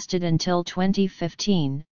that lasted until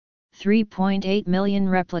 2015. 3.8 million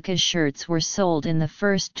replica shirts were sold in the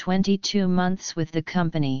first 22 months with the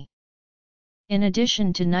company. In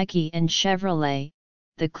addition to Nike and Chevrolet,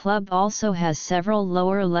 the club also has several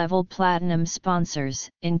lower-level platinum sponsors,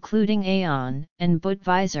 including Aon and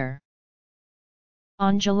Budweiser.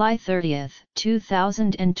 On July 30,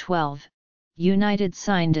 2012, United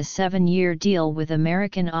signed a 7-year deal with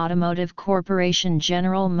American Automotive Corporation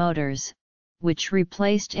General Motors, which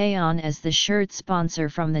replaced Aon as the shirt sponsor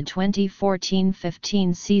from the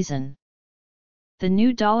 2014-15 season. The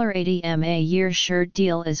new $80 million a year shirt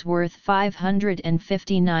deal is worth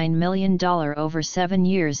 $559 million over 7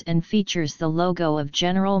 years and features the logo of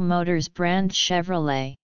General Motors brand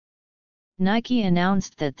Chevrolet. Nike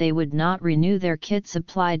announced that they would not renew their kit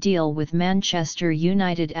supply deal with Manchester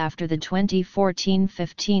United after the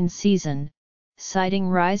 2014-15 season, citing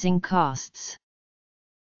rising costs.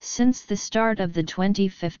 Since the start of the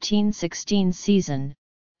 2015-16 season,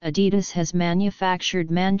 Adidas has manufactured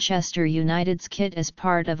Manchester United's kit as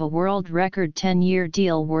part of a world record 10-year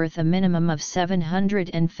deal worth a minimum of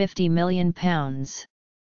 £750 million.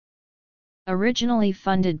 Originally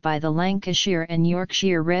funded by the Lancashire and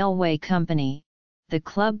Yorkshire Railway Company, the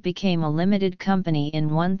club became a limited company in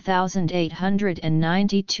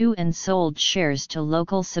 1892 and sold shares to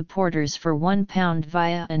local supporters for £1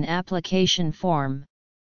 via an application form.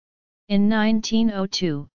 In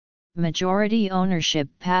 1902, majority ownership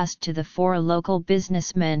passed to the 4 local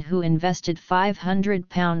businessmen who invested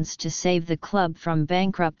 £500 to save the club from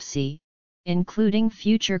bankruptcy, including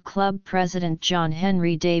future club president John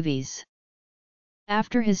Henry Davies.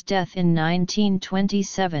 After his death in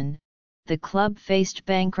 1927, the club faced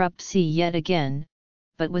bankruptcy yet again,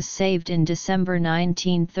 but was saved in December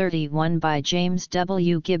 1931 by James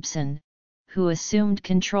W. Gibson, who assumed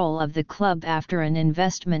control of the club after an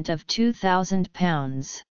investment of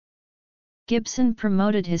 £2,000. Gibson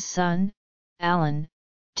promoted his son, Alan,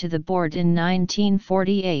 to the board in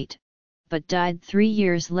 1948, but died 3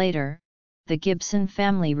 years later. The Gibson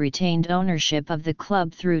family retained ownership of the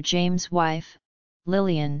club through James' wife,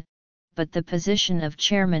 Lillian, but the position of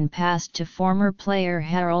chairman passed to former player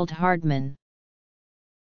Harold Hardman.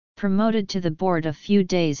 Promoted to the board a few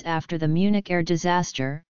days after the Munich air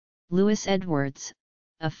disaster, Louis Edwards,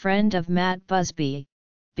 a friend of Matt Busby,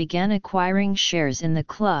 began acquiring shares in the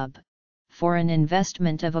club. For an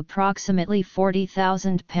investment of approximately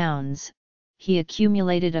 £40,000, he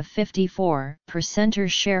accumulated a 54%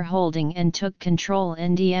 shareholding and took control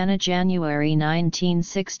in January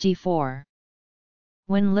 1964.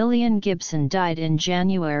 When Lillian Gibson died in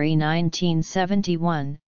January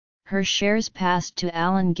 1971, her shares passed to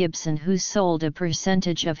Alan Gibson, who sold a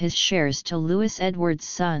percentage of his shares to Louis Edwards'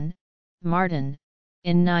 son, Martin.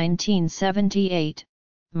 In 1978,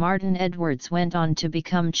 Martin Edwards went on to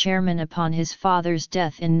become chairman upon his father's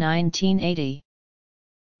death in 1980.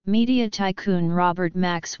 Media tycoon Robert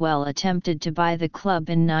Maxwell attempted to buy the club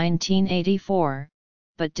in 1984,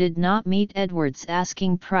 but did not meet Edwards'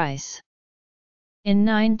 asking price. In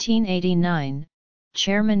 1989,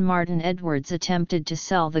 Chairman Martin Edwards attempted to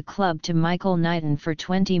sell the club to Michael Knighton for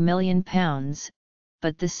 £20 million,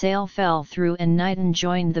 but the sale fell through and Knighton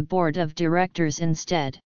joined the board of directors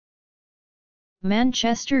instead.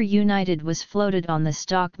 Manchester United was floated on the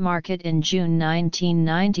stock market in June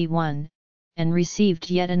 1991, and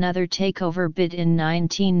received yet another takeover bid in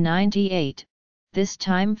 1998, this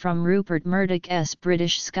time from Rupert Murdoch's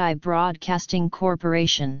British Sky Broadcasting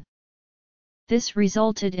Corporation. This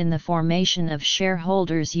resulted in the formation of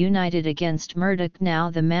Shareholders United against Murdoch,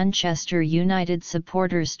 now the Manchester United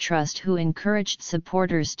Supporters Trust, who encouraged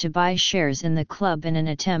supporters to buy shares in the club in an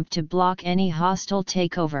attempt to block any hostile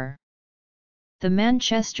takeover. The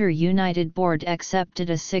Manchester United board accepted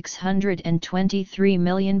a £623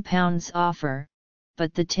 million offer,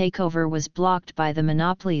 but the takeover was blocked by the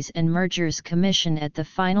Monopolies and Mergers Commission at the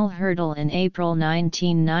final hurdle in April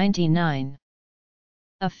 1999.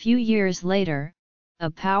 A few years later, a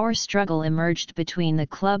power struggle emerged between the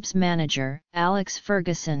club's manager, Alex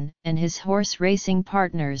Ferguson, and his horse racing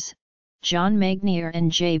partners, John Magnier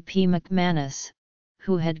and J.P. McManus,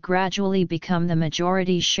 who had gradually become the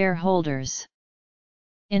majority shareholders.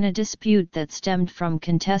 In a dispute that stemmed from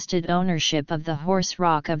contested ownership of the Horse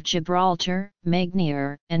Rock of Gibraltar,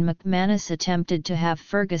 Magnier and McManus attempted to have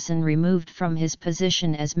Ferguson removed from his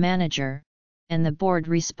position as manager, and the board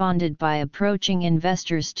responded by approaching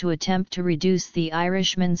investors to attempt to reduce the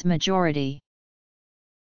Irishman's majority.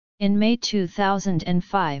 In May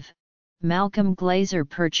 2005, Malcolm Glazer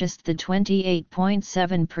purchased the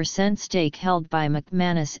 28.7% stake held by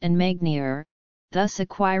McManus and Magnier, thus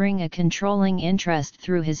acquiring a controlling interest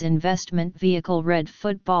through his investment vehicle Red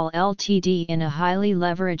Football Ltd in a highly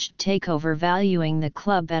leveraged takeover valuing the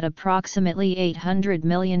club at approximately £800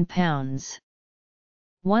 million.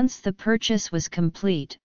 Once the purchase was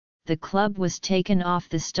complete, the club was taken off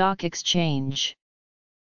the stock exchange.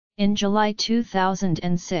 In July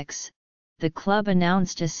 2006, the club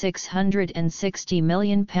announced a £660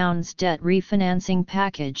 million debt refinancing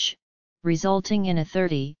package, resulting in a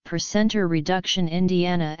 30% reduction in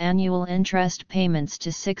Indiana annual interest payments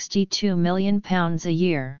to £62 million a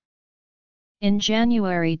year. In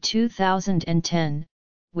January 2010,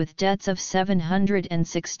 with debts of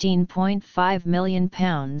 £716.5 million,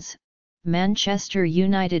 Manchester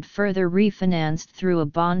United further refinanced through a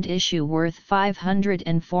bond issue worth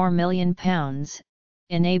 £504 million,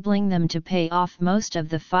 enabling them to pay off most of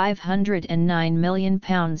the £509 million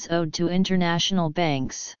owed to international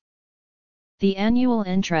banks. The annual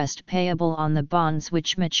interest payable on the bonds,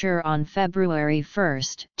 which mature on February 1,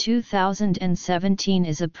 2017,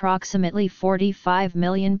 is approximately £45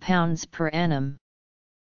 million per annum.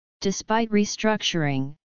 Despite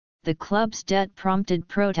restructuring, the club's debt prompted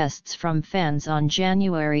protests from fans on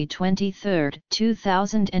January 23,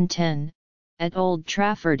 2010, at Old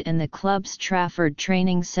Trafford and the club's Trafford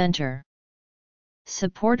Training Centre.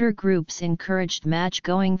 Supporter groups encouraged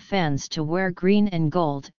match-going fans to wear green and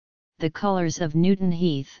gold, the colours of Newton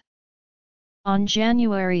Heath. On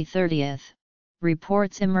January 30,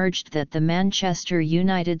 reports emerged that the Manchester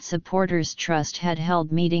United Supporters Trust had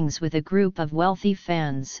held meetings with a group of wealthy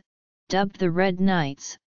fans, dubbed the Red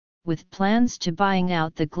Knights, with plans to buying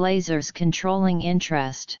out the Glazers' controlling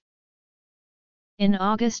interest. In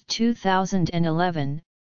August 2011,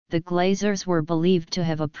 the Glazers were believed to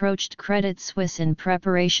have approached Credit Suisse in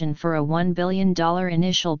preparation for a $1 billion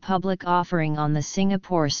initial public offering on the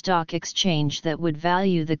Singapore Stock Exchange that would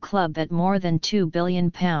value the club at more than £2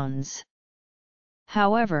 billion.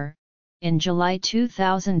 However, in July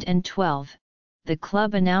 2012, the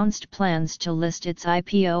club announced plans to list its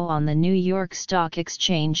IPO on the New York Stock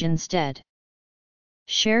Exchange instead.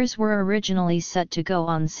 Shares were originally set to go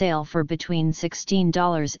on sale for between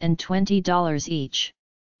 $16 and $20 each,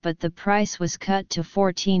 but the price was cut to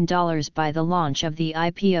 $14 by the launch of the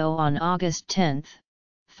IPO on August 10,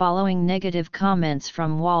 following negative comments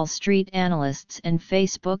from Wall Street analysts and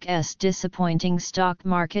Facebook's disappointing stock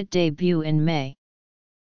market debut in May.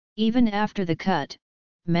 Even after the cut,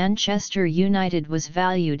 Manchester United was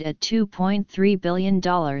valued at $2.3 billion,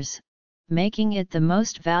 making it the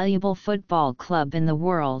most valuable football club in the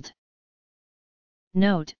world.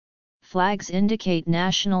 Note: flags indicate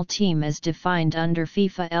national team as defined under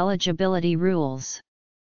FIFA eligibility rules.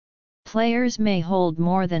 Players may hold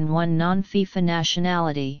more than one non-FIFA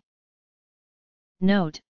nationality.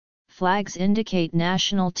 Note: flags indicate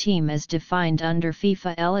national team as defined under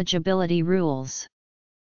FIFA eligibility rules.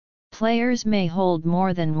 Players may hold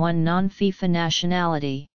more than one non-FIFA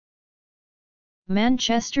nationality.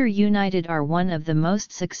 Manchester United are one of the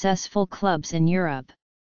most successful clubs in Europe.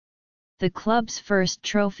 The club's first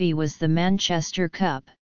trophy was the Manchester Cup,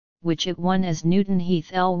 which it won as Newton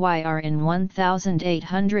Heath Lyr in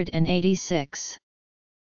 1886.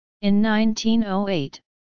 In 1908,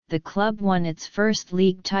 the club won its first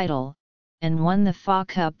league title, and won the FA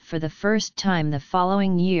Cup for the first time the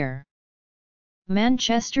following year.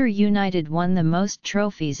 Manchester United won the most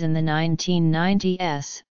trophies in the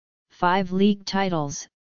 1990s, 5 league titles,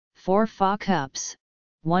 4 FA Cups,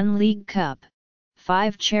 1 League Cup,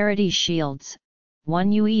 5 Charity Shields,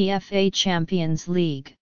 1 UEFA Champions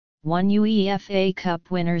League, 1 UEFA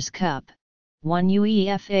Cup Winners' Cup, 1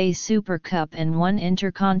 UEFA Super Cup and 1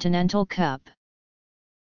 Intercontinental Cup.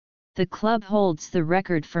 The club holds the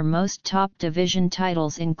record for most top division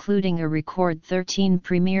titles, including a record 13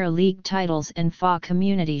 Premier League titles and 4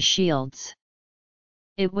 Community Shields.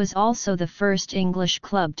 It was also the first English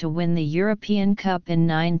club to win the European Cup in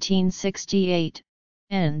 1968,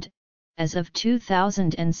 and, as of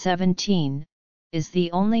 2017, is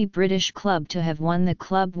the only British club to have won the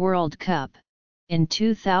Club World Cup, in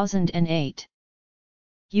 2008.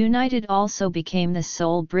 United also became the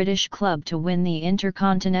sole British club to win the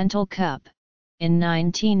Intercontinental Cup, in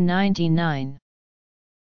 1999.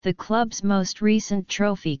 The club's most recent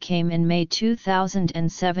trophy came in May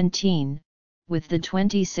 2017, with the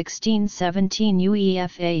 2016-17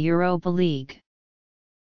 UEFA Europa League.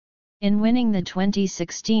 In winning the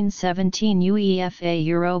 2016-17 UEFA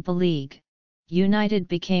Europa League, United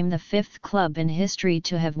became the 5th club in history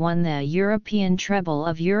to have won the European treble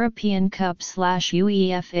of European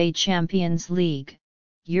Cup/UEFA Champions League,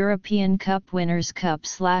 European Cup Winners'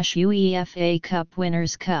 Cup/UEFA Cup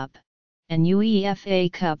Winners' Cup, and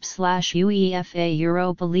UEFA Cup/UEFA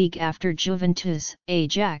Europa League after Juventus,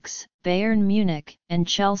 Ajax, Bayern Munich, and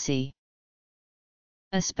Chelsea.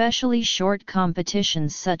 Especially short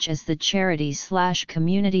competitions such as the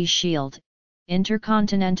Charity/Community Shield,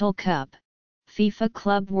 Intercontinental Cup, FIFA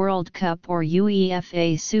Club World Cup or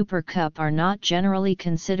UEFA Super Cup are not generally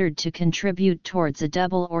considered to contribute towards a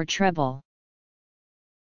double or treble.